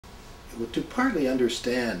to partly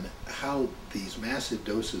understand how these massive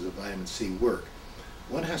doses of vitamin C work,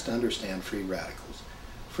 one has to understand free radicals.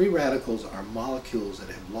 Free radicals are molecules that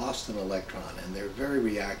have lost an electron, and they're very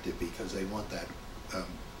reactive because they want that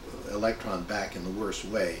electron back in the worst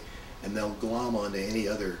way, and they'll glom onto any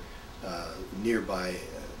other nearby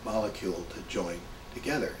molecule to join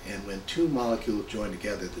together. And when two molecules join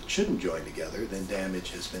together that shouldn't join together, then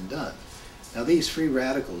damage has been done. Now, these free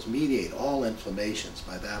radicals mediate all inflammations.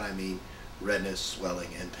 By that I mean redness, swelling,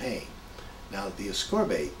 and pain. Now, the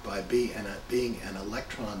ascorbate, by being an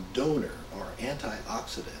electron donor or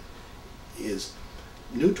antioxidant,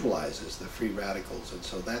 neutralizes the free radicals, and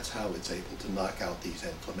so that's how it's able to knock out these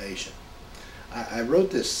inflammation. I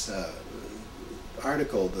wrote this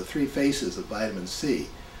article, The Three Faces of Vitamin C,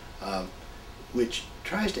 which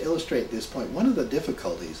tries to illustrate this point. One of the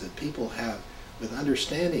difficulties that people have with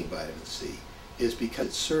understanding vitamin C is because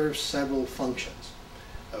it serves several functions.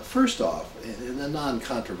 First off, and the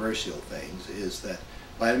non-controversial things, is that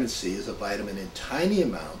vitamin C is a vitamin in tiny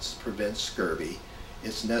amounts, prevents scurvy.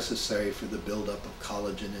 It's necessary for the buildup of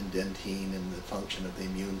collagen and dentine and the function of the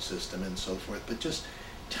immune system and so forth, but just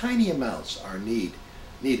tiny amounts are needed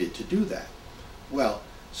to do that. Well,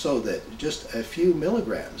 so that just a few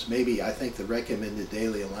milligrams, maybe I think the recommended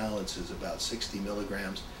daily allowance is about 60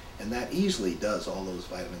 milligrams, and that easily does all those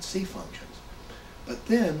vitamin C functions. But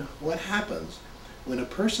then what happens when a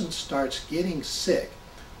person starts getting sick,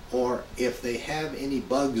 or if they have any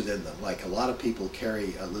bugs in them, like a lot of people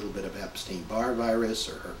carry a little bit of Epstein-Barr virus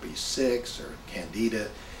or herpes 6 or candida,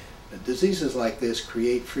 diseases like this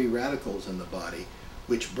create free radicals in the body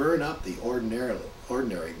which burn up the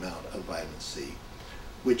ordinary amount of vitamin C,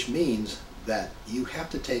 which means that you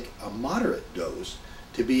have to take a moderate dose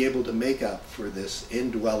to be able to make up for this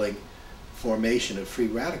indwelling formation of free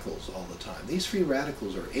radicals all the time. These free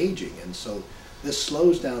radicals are aging, and so this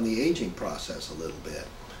slows down the aging process a little bit.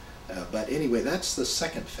 But anyway, that's the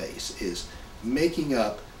second phase, is making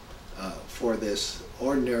up for this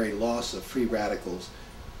ordinary loss of free radicals,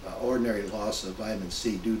 ordinary loss of vitamin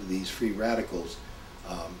C due to these free radicals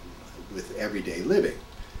with everyday living.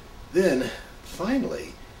 Then,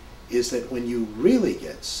 finally, is that when you really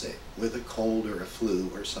get sick with a cold or a flu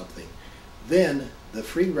or something, then the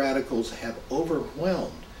free radicals have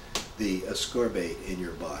overwhelmed the ascorbate in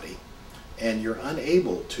your body, and you're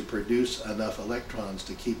unable to produce enough electrons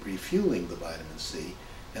to keep refueling the vitamin C,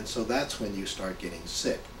 and so that's when you start getting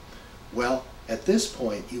sick. Well, at this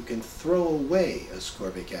point, you can throw away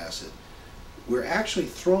ascorbic acid. We're actually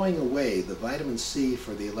throwing away the vitamin C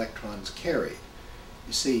for the electrons carried.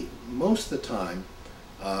 You see, most of the time,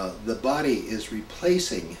 the body is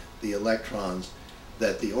replacing the electrons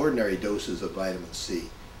that the ordinary doses of vitamin C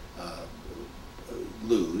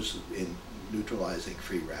lose in neutralizing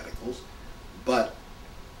free radicals. But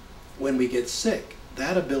when we get sick,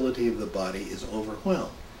 that ability of the body is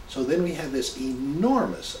overwhelmed. So then we have this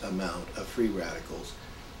enormous amount of free radicals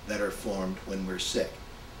that are formed when we're sick.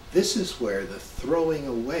 This is where the throwing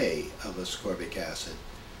away of ascorbic acid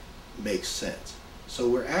makes sense. So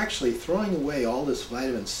we're actually throwing away all this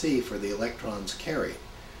vitamin C for the electrons carried.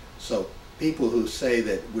 So people who say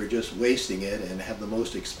that we're just wasting it and have the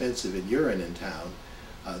most expensive urine in town,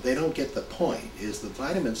 they don't get the point. Is the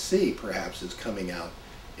vitamin C perhaps is coming out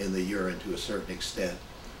in the urine to a certain extent,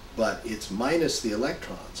 but it's minus the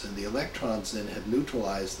electrons, and the electrons then have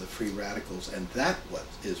neutralized the free radicals, and that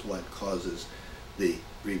is what causes the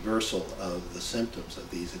reversal of the symptoms of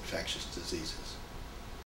these infectious diseases.